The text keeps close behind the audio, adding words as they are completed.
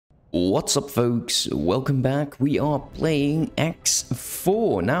What's up, folks? Welcome back. We are playing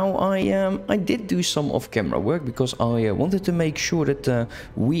X4. Now, I did do some off-camera work because I wanted to make sure that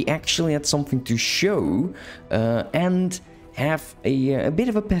we actually had something to show and have a bit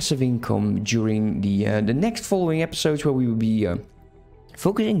of a passive income during the next following episodes, where we will be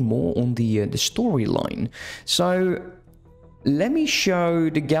focusing more on the storyline. So let me show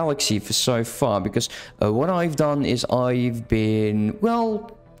the galaxy for so far, because what I've done is I've been,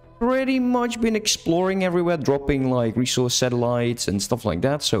 well, pretty much been exploring everywhere, dropping like resource satellites and stuff like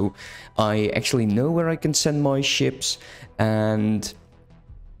that, so I actually know where I can send my ships. And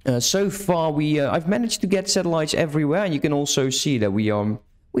so far I've managed to get satellites everywhere, and you can also see that we are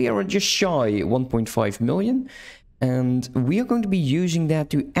just shy 1.5 million, and we are going to be using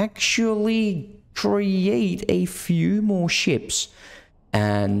that to actually create a few more ships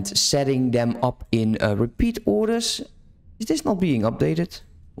and setting them up in repeat orders. Is this not being updated?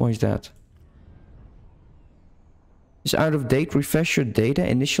 Why is that? It's out of date. Refresh your data.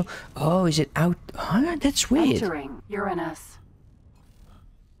 Initial. Oh, is it out? Huh? That's weird. Entering Uranus.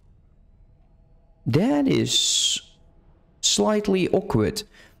 That is slightly awkward.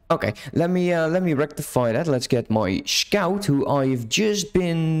 Okay, let me rectify that. Let's get my scout, who I've just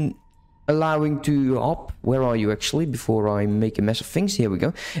been allowing to hop. Where are you actually? Before I make a mess of things. Here we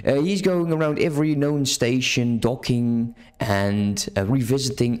go. He's going around every known station, docking and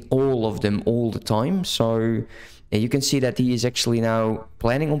revisiting all of them all the time. So you can see that he is actually now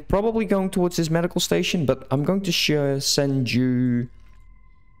planning on probably going towards his medical station. But I'm going to send you...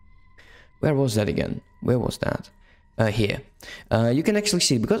 Where was that again? Where was that? Here. You can actually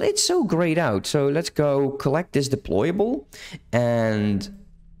see, because it's so grayed out. So let's go collect this deployable, and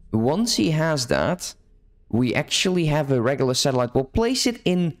once he has that, we actually have a regular satellite. We'll place it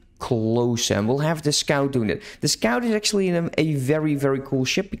in closer, and we'll have the scout doing it. The scout is actually a very, very cool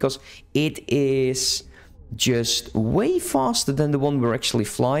ship, because it is just way faster than the one we're actually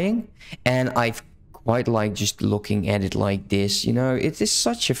flying. And I've quite like just looking at it like this. You know, it is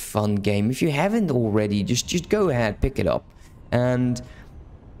such a fun game. If you haven't already, just go ahead, pick it up, and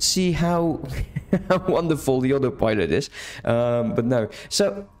see how wonderful the autopilot is. But no,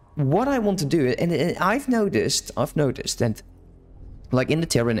 so what I want to do, and I've noticed that, like in the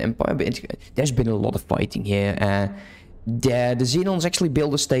Terran Empire, there's been a lot of fighting here. The Xenons actually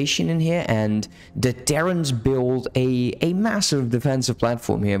build a station in here, and the Terrans build a massive defensive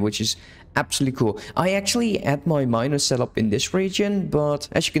platform here, which is absolutely cool. I actually had my miners set up in this region, but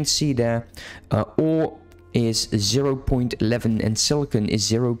as you can see there, ore is 0.11 and silicon is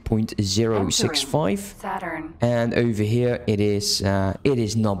 0.065. Saturn. And over here it is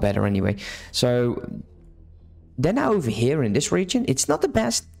not better anyway. So then over here in this region, it's not the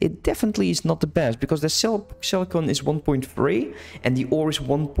best. It definitely is not the best, because the silicon is 1.3 and the ore is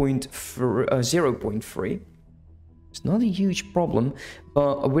 0.3. It's not a huge problem,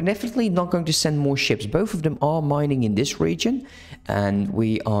 but we're definitely not going to send more ships. Both of them are mining in this region, and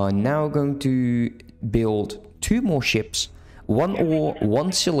we are now going to build 2 more ships, 1 ore,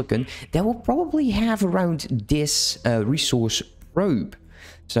 1 silicon, that will probably have around this resource probe.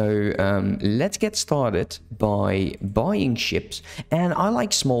 So let's get started by buying ships. And I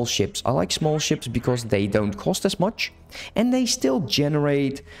like small ships. I like small ships because they don't cost as much, and they still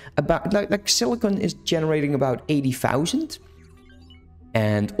generate about, like silicon is generating about 80,000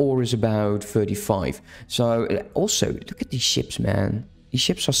 and ore is about 35. So also look at these ships, man. These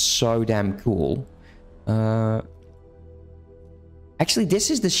ships are so damn cool. Actually, this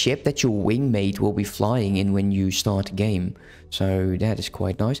is the ship that your wingmate will be flying in when you start the game. So that is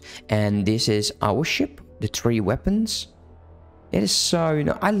quite nice. And this is our ship, the 3 weapons. It is so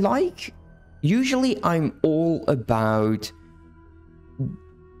nice. I like... Usually I'm all about...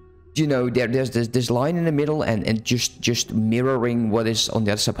 You know, there's this line in the middle and just mirroring what is on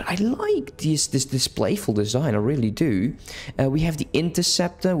the other side. But I like this playful design, I really do. We have the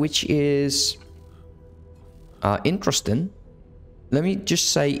Interceptor, which is... interesting. Let me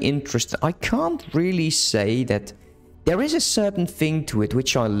just say interesting. I can't really say that there is a certain thing to it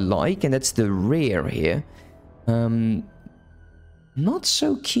which I like, and that's the rear here. Not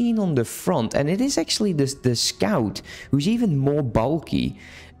so keen on the front, and it is actually the scout who's even more bulky.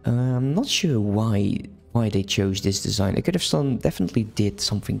 I'm not sure why they chose this design. They could have definitely did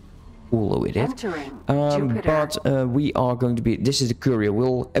something cooler with it. But we are going to be... This is the courier.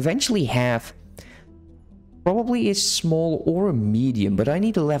 We'll eventually have probably a small or a medium, but I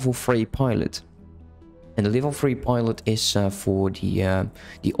need a level 3 pilot. And the level 3 pilot is for the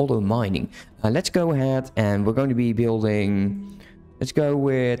auto mining. Let's go ahead, and we're going to be building... Let's go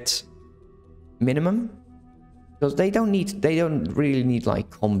with minimum. Because they don't really need like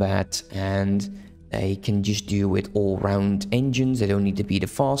combat, and they can just deal with all-round engines. They don't need to be the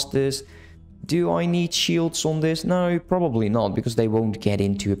fastest. Do I need shields on this? No, probably not, because they won't get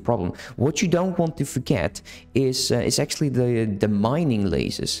into a problem. What you don't want to forget is actually the mining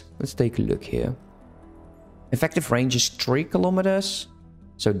lasers. Let's take a look here. Effective range is 3 kilometers,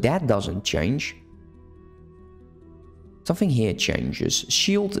 so that doesn't change. Something here changes.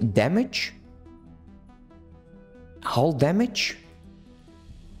 Shield damage. Hull damage.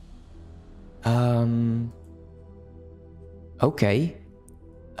 Okay.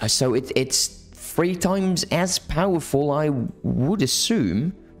 So it's 3 times as powerful, I would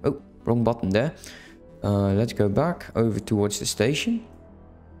assume. Oh, wrong button there. Let's go back over towards the station.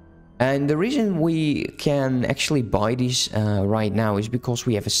 And the reason we can actually buy these right now is because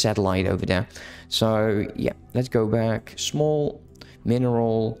we have a satellite over there. So yeah, let's go back. Small,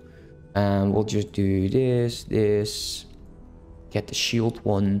 mineral, and we'll just do this, get the shield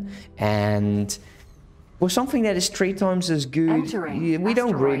one, and for something that is 3 times as good, we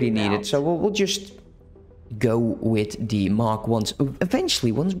don't really need it. So we'll just go with the Mark 1s.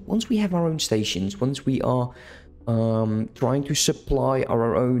 Eventually, once we have our own stations, once we are trying to supply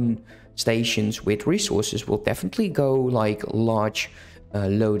our own stations with resources, we'll definitely go like large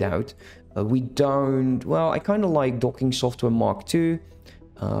loadout. We don't, well, I kind of like docking software Mark II,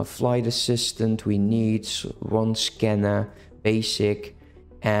 flight assistant we need, one scanner, basic,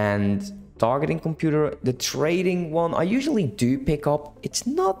 and targeting computer. The trading one I usually do pick up. It's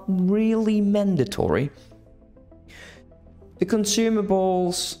not really mandatory. The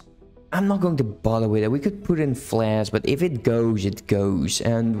consumables, I'm not going to bother with it. We could put in flares, but if it goes, it goes.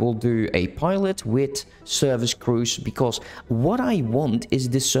 And we'll do a pilot with service crews, because what I want is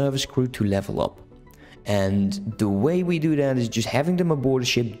the service crew to level up. And the way we do that is just having them aboard the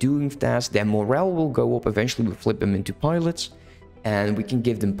ship, doing tasks. Their morale will go up. Eventually we'll flip them into pilots, and we can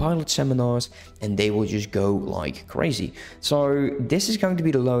give them pilot seminars, and they will just go like crazy. So this is going to be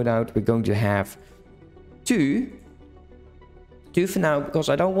the loadout. We're going to have two for now, because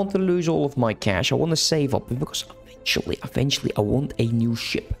I don't want to lose all of my cash. I want to save up, because eventually I want a new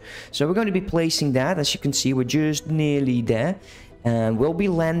ship. So we're going to be placing that. As you can see, we're just nearly there. And we'll be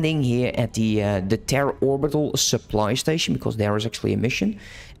landing here at the Terra Orbital supply station, because there is actually a mission.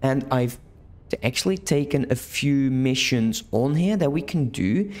 And I've actually taken a few missions on here that we can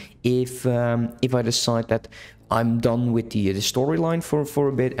do if I decide that I'm done with the storyline for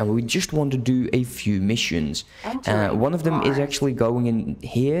a bit, and we just want to do a few missions. One of them is actually going in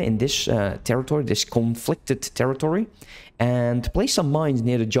here in this territory, this conflicted territory, and place some mines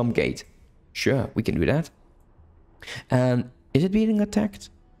near the jump gate. Sure, we can do that. Is it being attacked?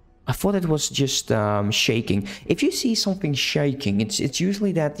 I thought it was just shaking. If you see something shaking, it's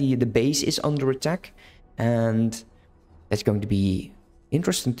usually that the base is under attack, and that's going to be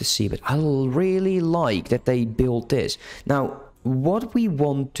interesting to see. But I really like that they built this. Now, what we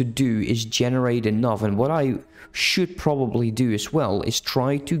want to do is generate enough, and what I should probably do as well is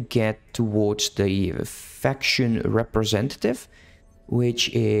try to get towards the faction representative, which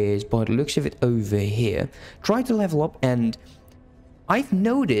is, by the looks of it, over here. Try to level up, and I've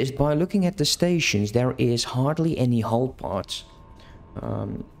noticed by looking at the stations there is hardly any hull parts.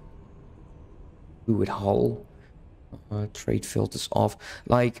 Do with hull. Trade filters off.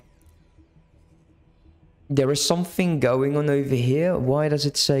 Like, there is something going on over here. Why does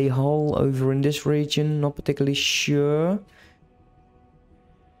it say hull over in this region? Not particularly sure.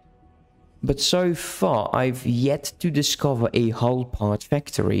 But so far, I've yet to discover a hull part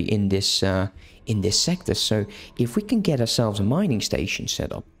factory in this sector. So if we can get ourselves a mining station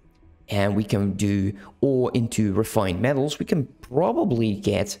set up, and we can do ore into refined metals, we can probably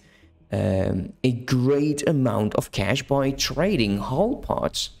get a great amount of cash by trading hull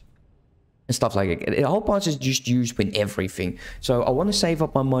parts and stuff like that. Hull parts is just used in everything. So I want to save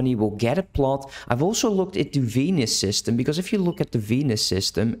up my money. We'll get a plot. I've also looked at the Venus system, because if you look at the Venus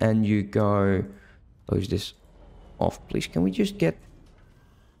system and you go, close this off, please. Can we just get,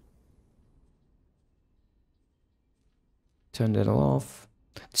 turn that off?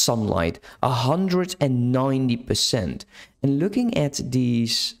 Sunlight, 190%. And looking at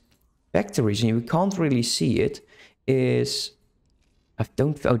these factories, and we can't really see it, is,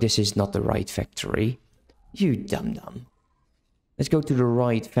 oh, this is not the right factory. You dum-dum. Let's go to the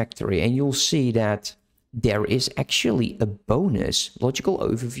right factory, and you'll see that there is actually a bonus. Logical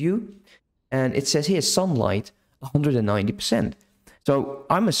overview, and it says here sunlight 190%. So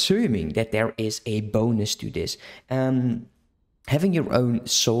I'm assuming that there is a bonus to this. Having your own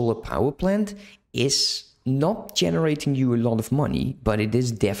solar power plant is not generating you a lot of money, but it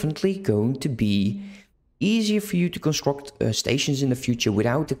is definitely going to be easier for you to construct stations in the future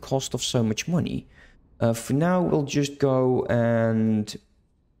without the cost of so much money. For now, we'll just go and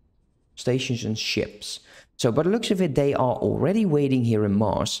stations and ships. So by the looks of it, they are already waiting here in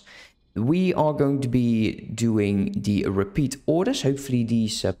Mars. We are going to be doing the repeat orders. Hopefully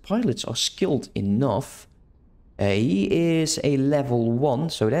these pilots are skilled enough. He is a level 1,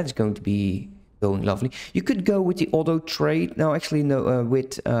 so that's going to be going lovely. You could go with the auto trade. No, actually no,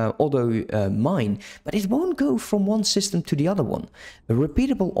 with auto mine, but it won't go from one system to the other one. The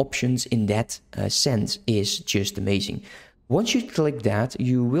repeatable options in that sense is just amazing. Once you click that,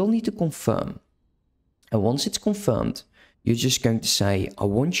 you will need to confirm. And once it's confirmed, you're just going to say, I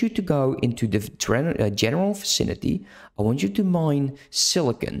want you to go into the general vicinity. I want you to mine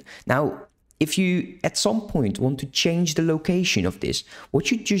silicon. Now, if you at some point want to change the location of this, what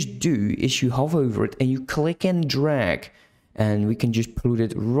you just do is you hover over it and you click and drag. And we can just put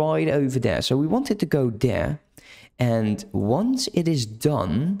it right over there. So we want it to go there. And once it is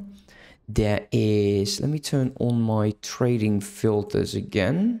done, there is... Let me turn on my trading filters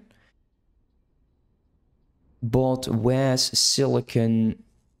again. But where's silicon?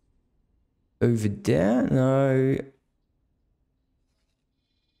 Over there? No.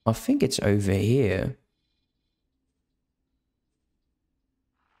 I think it's over here.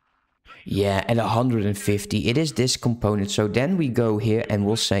 Yeah, at 150. It is this component. So then we go here and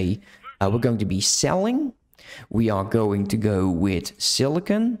we'll say we're going to be selling. We are going to go with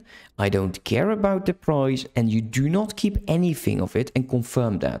silicon. I don't care about the price, and you do not keep anything of it, and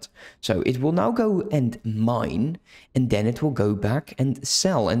confirm that. So it will now go and mine, and then it will go back and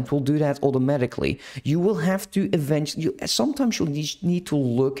sell, and it will do that automatically. You will have to eventually, sometimes you'll need to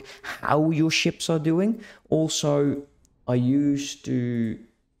look how your ships are doing. Also, I used to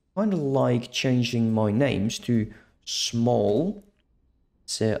kind of like changing my names to small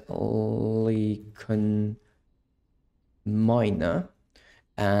silicon miner,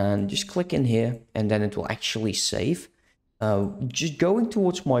 and just click in here, and then it will actually save. Just going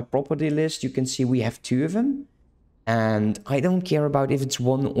towards my property list, you can see we have 2 of them, and I don't care about if it's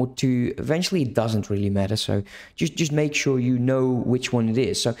 1 or 2. Eventually it doesn't really matter, so just make sure you know which one it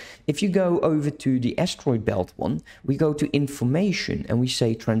is. So if you go over to the asteroid belt one, we go to information and we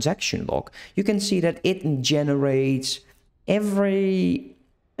say transaction log. You can see that it generates every,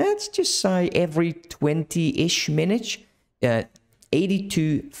 let's just say every 20-ish minutes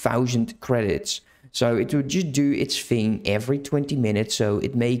 82,000 credits. So it will just do its thing every 20 minutes. So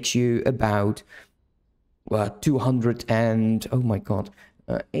it makes you about 200 and, oh my god,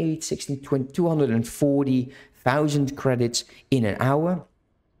 8, 16, 20, 240,000 credits in an hour.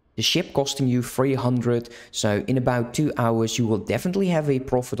 The ship costing you 300, so in about 2 hours you will definitely have a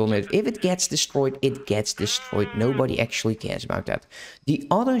profit on it. If it gets destroyed, it gets destroyed. Nobody actually cares about that. The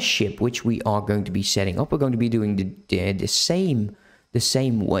other ship which we are going to be setting up, we're going to be doing the same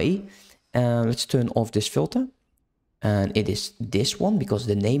way. Let's turn off this filter. And it is this one, because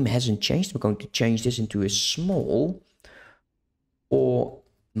the name hasn't changed. We're going to change this into a small or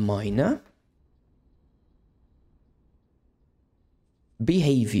minor.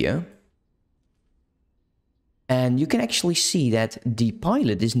 Behavior, and you can actually see that the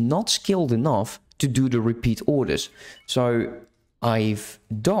pilot is not skilled enough to do the repeat orders. So I've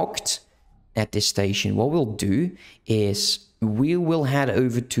docked at this station. What we'll do is we will head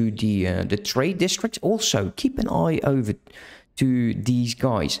over to the trade district. Also keep an eye over to these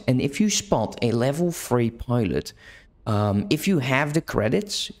guys, and if you spot a level 3 pilot, if you have the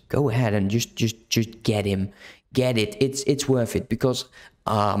credits, go ahead and just get him. Get it. It's worth it, because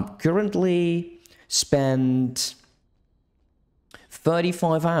currently spend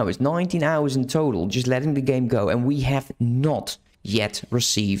 35 hours, 19 hours in total, just letting the game go, and we have not yet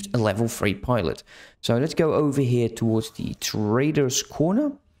received a level 3 pilot. So let's go over here towards the trader's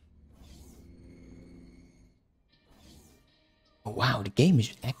corner. Oh, wow, the game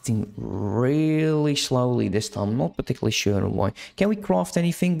is acting really slowly this time. I'm not particularly sure why. Can we craft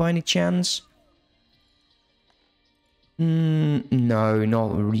anything by any chance? No,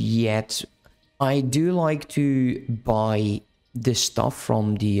 not yet. I do like to buy the stuff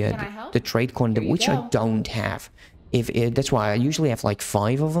from the trade corner, which I don't have. That's why I usually have like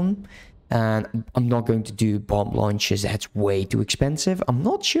 5 of them, and I'm not going to do bomb launches. That's way too expensive. I'm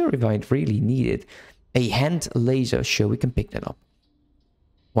not sure if I really need it. A hand laser, sure, we can pick that up.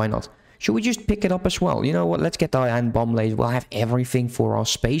 Why not? Should we just pick it up as well? You know what? Let's get the hand bomb laser. We'll have everything for our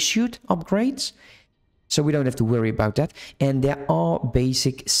spacesuit upgrades, so we don't have to worry about that. And there are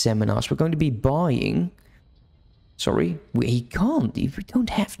basic seminars. We're going to be buying... Sorry, we can't. If we don't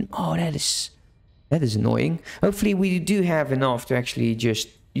have... Oh, that is annoying. Hopefully we do have enough to actually just,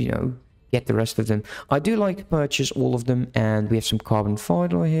 you know, get the rest of them. I do like to purchase all of them, and we have some carbon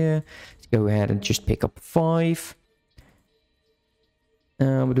fiber here. Let's go ahead and just pick up 5.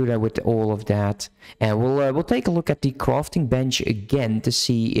 We'll do that with all of that, and we'll take a look at the crafting bench again to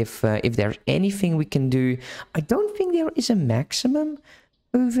see if there's anything we can do. I don't think there is a maximum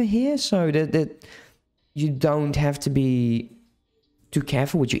over here, so that you don't have to be too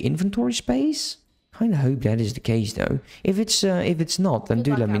careful with your inventory space. Kind of hope that is the case though. If it's not, then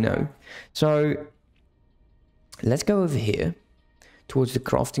do let me know. So let's go over here towards the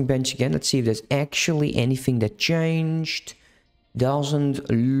crafting bench again. Let's see if there's actually anything that changed. Doesn't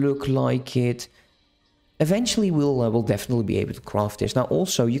look like it. Eventually we'll definitely be able to craft this. Now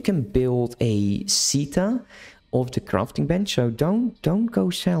also you can build a seater of the crafting bench, so don't go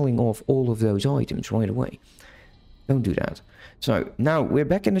selling off all of those items right away. Don't do that. So now we're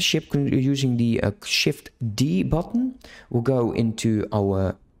back in the ship using the shift D button. We'll go into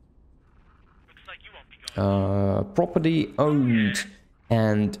our property owned,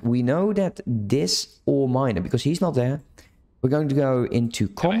 and we know that this ore miner, because he's not there, we're going to go into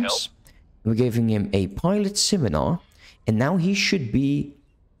comms. We're giving him a pilot seminar, and now he should be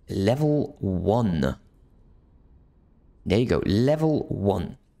level 1. There you go, level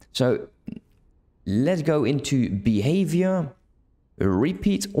 1. So let's go into behavior,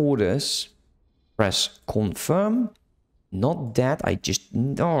 repeat orders, press confirm. Not that, I just,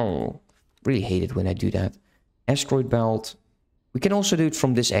 no, really hate it when I do that. Asteroid belt. We can also do it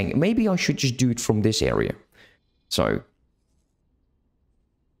from this angle. Maybe I should just do it from this area. So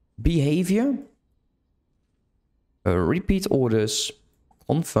behavior, repeat orders,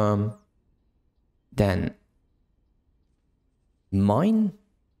 confirm, then mine,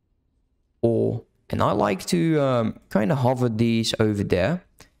 or, and I like to kind of hover these over there,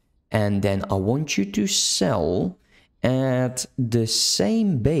 and then I want you to sell at the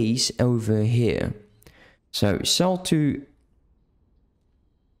same base over here. So sell to,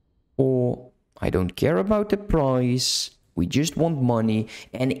 or I don't care about the price, we just want money,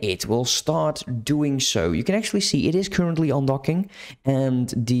 and it will start doing so. You can actually see it is currently undocking,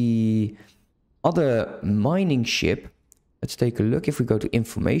 and the other mining ship, let's take a look. If we go to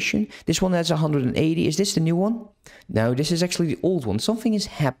information, this one has 180. Is this the new one? No, this is actually the old one. Something is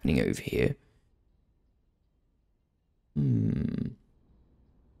happening over here.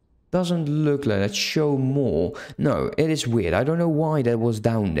 Doesn't look like that. Show more. No, it is weird. I don't know why that was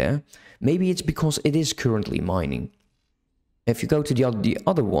down there. Maybe it's because it is currently mining. If you go to the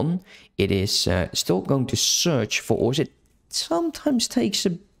other one, it is still going to search for ores. It sometimes takes a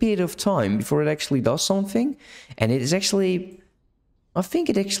bit of time before it actually does something, and it is actually, I think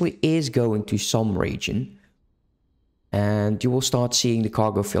it actually is going to some region, and you will start seeing the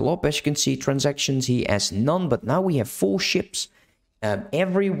cargo fill up. As you can see, transactions, he has none, but now we have 4 ships,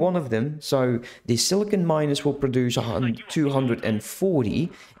 every one of them. So the silicon miners will produce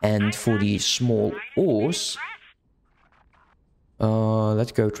 240, and for the small ores,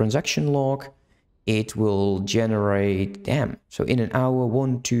 let's go transaction log. It will generate, damn, so in an hour,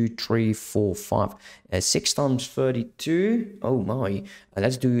 1, 2, 3, 4, 5, 6 times 32. Oh my,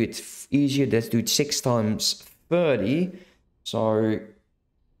 let's do it easier. Let's do it 6 times 30. So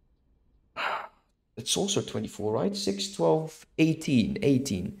it's also 24, right? 6, 12,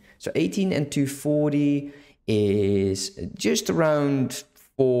 18. So 18 and 240 is just around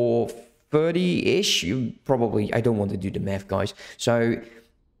 430-ish. You probably, I don't want to do the math, guys. So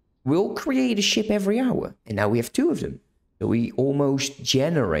we'll create a ship every hour, and now we have 2 of them. So we almost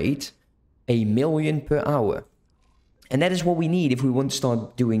generate 1 million per hour. And that is what we need if we want to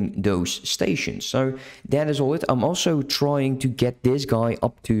start doing those stations. So that is all it. I'm also trying to get this guy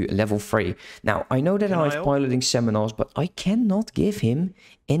up to level 3. Now, I know that I'm piloting seminars, but I cannot give him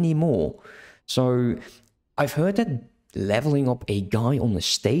any more. So I've heard that leveling up a guy on a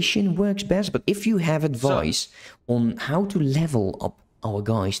station works best, but if you have advice on how to level up our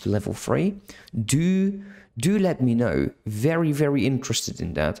guys to level 3, do let me know. Very, very interested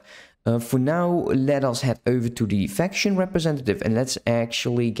in that. For now, let us head over to the faction representative, and let's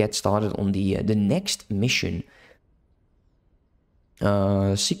actually get started on the next mission.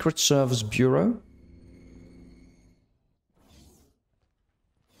 Secret Service Bureau.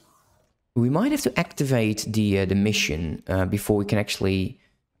 We might have to activate the mission before we can actually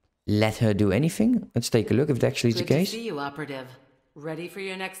let her do anything. Let's take a look if that actually is the case. Good to see you, Operative. Ready for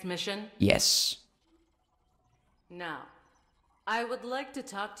your next mission? Yes. Now, I would like to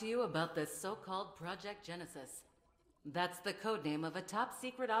talk to you about this so-called Project Genesis. That's the codename of a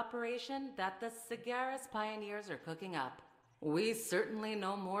top-secret operation that the Sagaris pioneers are cooking up. We certainly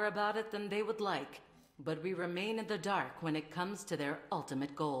know more about it than they would like, but we remain in the dark when it comes to their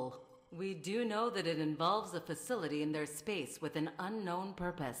ultimate goal. We do know that it involves a facility in their space with an unknown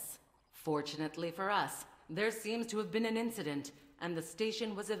purpose. Fortunately for us, there seems to have been an incident, and the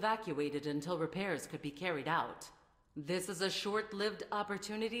station was evacuated until repairs could be carried out. This is a short-lived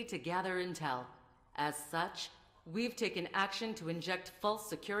opportunity to gather intel. As such, we've taken action to inject false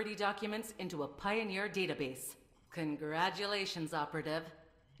security documents into a Pioneer database. Congratulations, Operative.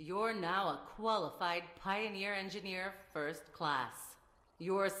 You're now a qualified Pioneer engineer first class.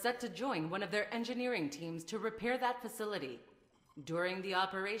 You're set to join one of their engineering teams to repair that facility. During the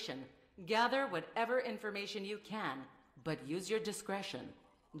operation, gather whatever information you can, but use your discretion.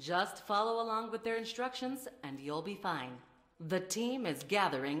 Just follow along with their instructions and you'll be fine. The team is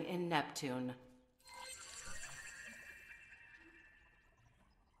gathering in Neptune.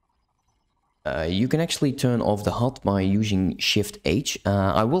 You can actually turn off the HUD by using Shift H.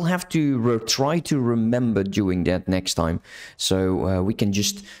 I will have to try to remember doing that next time, so we can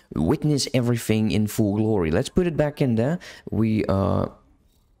just witness everything in full glory. Let's put it back in there. Sorry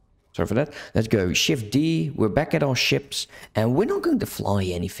for that. Let's go Shift D. We're back at our ships, and we're not going to fly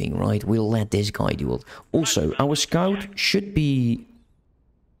anything, right? We'll let this guy do it. Also, our scout should be...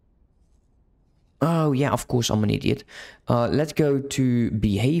 Oh yeah, of course, I'm an idiot. Let's go to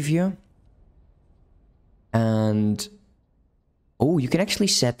behavior. And oh, you can actually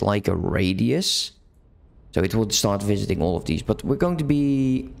set like a radius, so it would start visiting all of these. But we're going to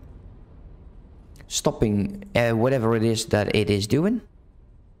be stopping whatever it is that it is doing.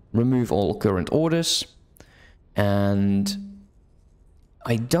 Remove all current orders, and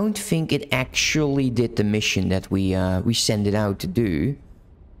I don't think it actually did the mission that we sent it out to do.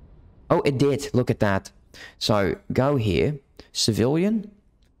 Oh, it did. Look at that. So go here, civilian.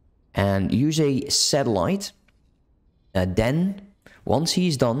 And use a satellite. Then, once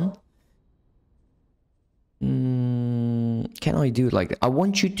he's done... can I do it like that? I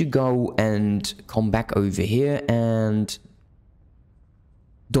want you to go and come back over here and...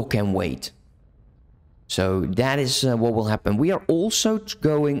 dock and wait. So that is what will happen. We are also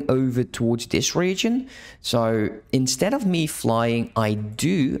going over towards this region. So instead of me flying, I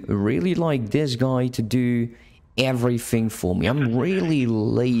do really like this guy to do... everything for me. I'm really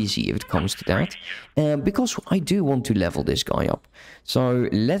lazy if it comes to that, because I do want to level this guy up. So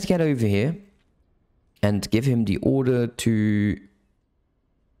let's get over here and give him the order to...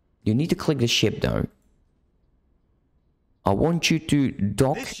 You need to click the ship though. I want you to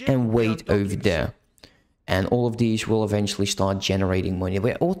dock and wait over there, and all of these will eventually start generating money.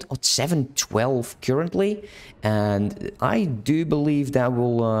 We're at 712 currently, and I do believe that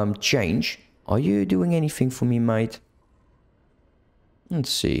will change. Are you doing anything for me, mate? Let's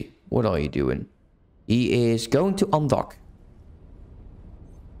see. What are you doing? He is going to undock.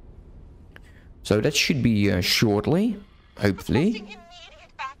 So that should be shortly, hopefully.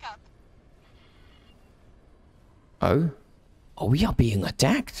 Oh. Oh, we are being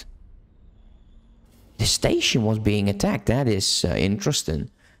attacked. The station was being attacked. That is interesting.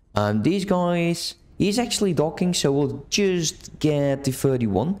 These guys... He's actually docking, so we'll just get the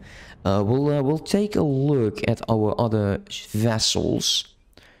 31. We'll take a look at our other vessels.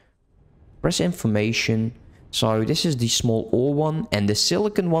 Press information. So this is the small ore one, and the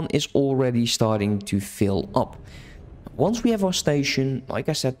silicon one is already starting to fill up. Once we have our station, like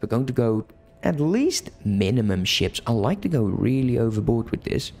I said, we're going to go at least minimum ships. I like to go really overboard with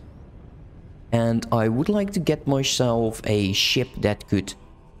this. And I would like to get myself a ship that could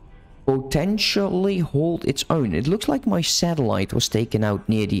potentially hold its own. It looks like my satellite was taken out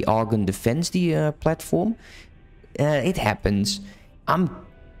near the Argon Defense platform. It happens. I'm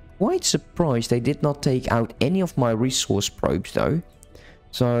quite surprised they did not take out any of my resource probes though.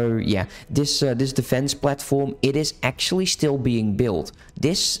 So yeah, this defense platform, it is actually still being built.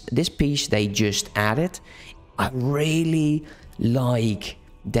 This piece they just added. I really like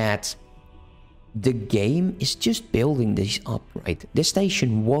that the game is just building this up, right? This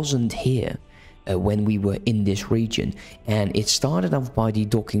station wasn't here when we were in this region, and it started off by the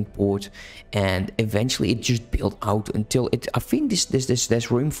docking port, and eventually it just built out until it... I think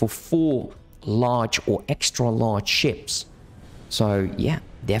there's room for 4 large or extra large ships. So yeah,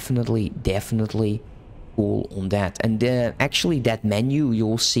 definitely cool on that. And actually that menu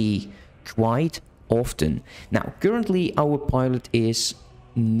you'll see quite often. Now currently our pilot is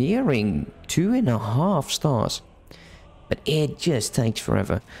nearing 2.5 stars, but it just takes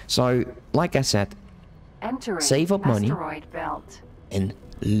forever. So like I said, save up money and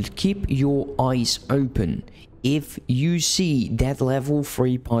keep your eyes open. If you see that level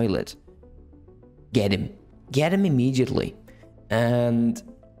 3 pilot, get him immediately, and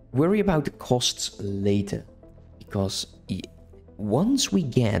worry about the costs later, because once we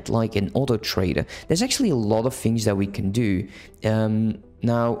get like an auto trader, there's actually a lot of things that we can do.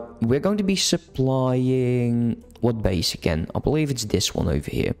 Now we're going to be supplying what base again? I believe it's this one over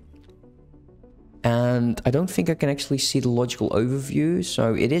here. And I don't think I can actually see the logical overview.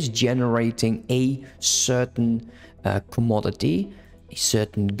 So it is generating a certain commodity, a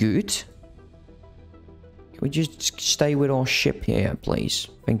certain good. Can we just stay with our ship here, please?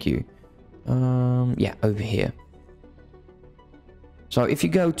 Thank you. Yeah, over here. So if you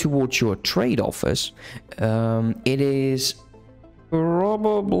go towards your trade office, it is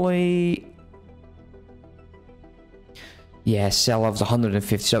probably... Yeah, sell of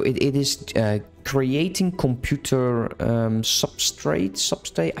 150. So it is creating computer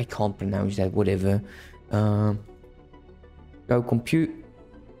substrate. I can't pronounce that, whatever. Go compute.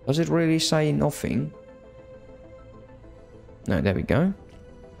 Does it really say nothing? No, there we go.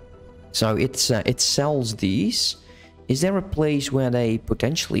 So it sells these. Is there a place where they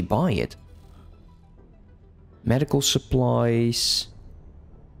potentially buy it? Medical supplies.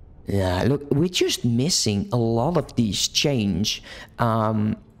 Yeah, look, we're just missing a lot of these change.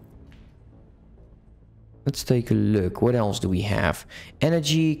 Let's take a look. What else do we have?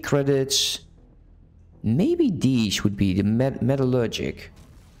 Energy credits. Maybe these would be the metallurgic.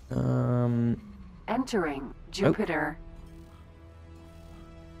 Entering Jupiter. Oh.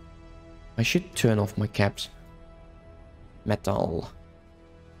 I should turn off my caps. Metal.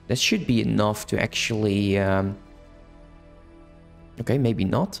 That should be enough to actually... Okay, maybe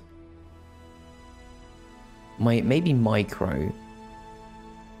not. Maybe micro.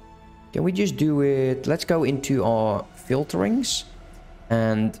 Can we just do it? Let's go into our filterings.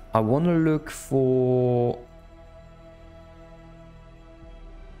 And I want to look for...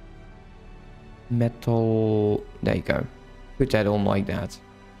 metal... There you go. Put that on like that.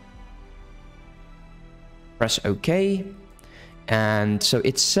 Press OK. And so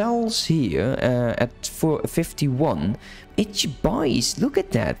it sells here at 51. It buys. Look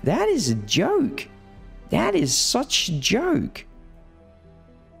at that. That is a joke. That is such a joke.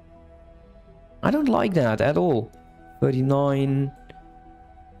 I don't like that at all. 39.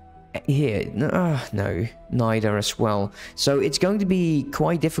 Here. No, neither as well. So it's going to be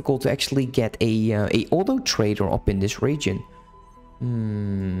quite difficult to actually get a auto trader up in this region.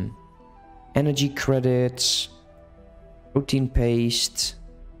 Energy credits. Protein paste.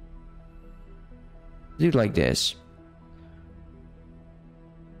 Do it like this.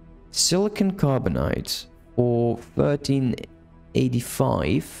 Silicon carbonate for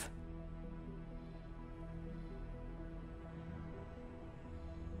 1385.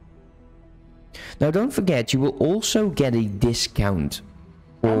 Now don't forget, you will also get a discount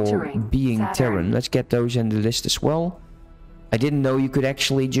for being Terran. Let's get those in the list as well. I didn't know you could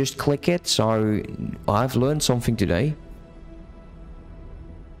actually just click it, so I've learned something today.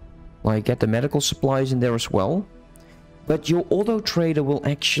 Like, get the medical supplies in there as well. But your auto trader will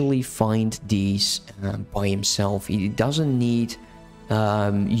actually find these by himself. He doesn't need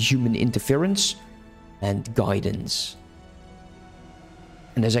human interference and guidance.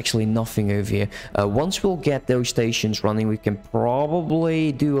 And there's actually nothing over here. Once we'll get those stations running, we can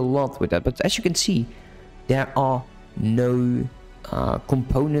probably do a lot with that. But as you can see, there are no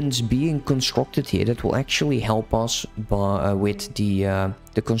components being constructed here that will actually help us with the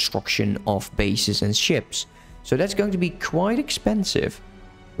construction of bases and ships. So that's going to be quite expensive,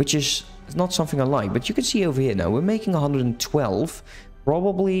 which is not something I like. But you can see over here now, we're making 112,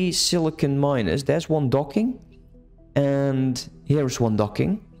 probably silicon miners. There's one docking, and here's one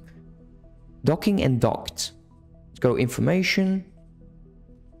docking. Docking and docked. Let's go information.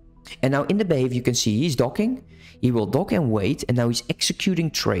 And now in the behavior you can see he's docking. He will dock and wait, and now he's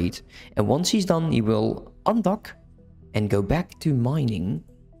executing trade. And once he's done, he will undock and go back to mining.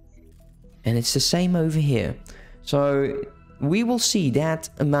 And it's the same over here. So we will see that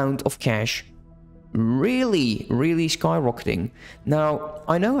amount of cash really skyrocketing. Now,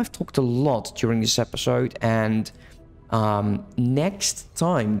 I know I've talked a lot during this episode, and next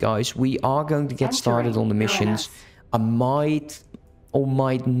time, guys, we are going to get started on the missions. I might or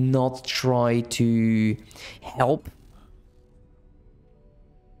might not try to help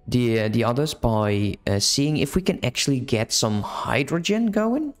the others by seeing if we can actually get some hydrogen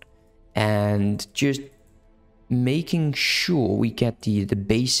going, and just making sure we get the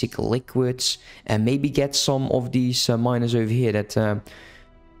basic liquids, and maybe get some of these miners over here that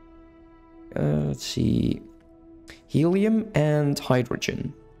let's see, helium and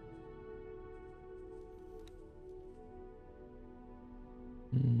hydrogen.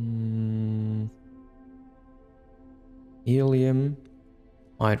 Helium,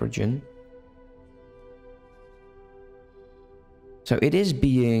 hydrogen. So it is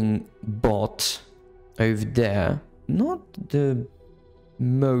being bought over there. Not the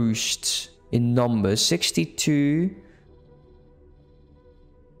most in numbers. 62.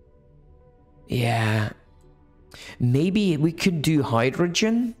 Yeah. Maybe we could do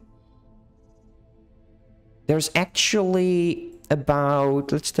hydrogen. There's actually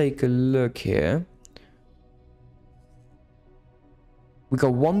about... Let's take a look here. We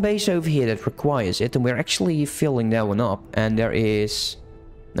got one base over here that requires it, and we're actually filling that one up. And there is...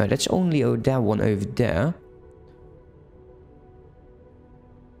 No, that's only that one over there.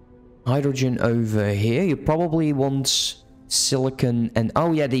 Hydrogen over here. You probably want silicon and...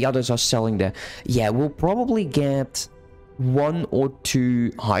 Oh yeah, the others are selling there. Yeah, we'll probably get 1 or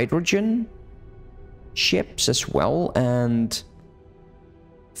 2 hydrogen ships as well, and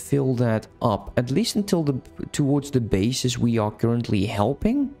fill that up, at least until towards the bases we are currently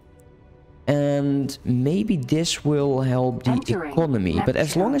helping. And maybe this will help the economy, but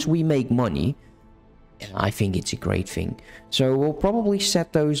as long as we make money, I think it's a great thing. So we'll probably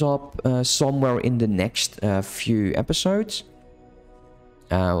set those up somewhere in the next few episodes.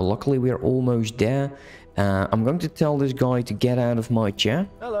 Luckily we're almost there. I'm going to tell this guy to get out of my chair.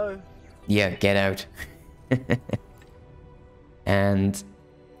 Hello. Yeah, get out. And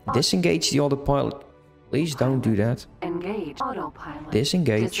disengage the autopilot. Please don't do that. Engage autopilot.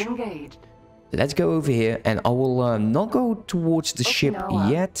 Disengage. Disengaged. Let's go over here, and I will not go towards the ship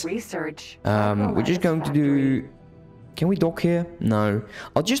yet. Research. We're just going to do... Can we dock here? No.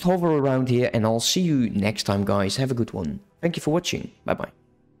 I'll just hover around here, and I'll see you next time, guys. Have a good one. Thank you for watching. Bye-bye.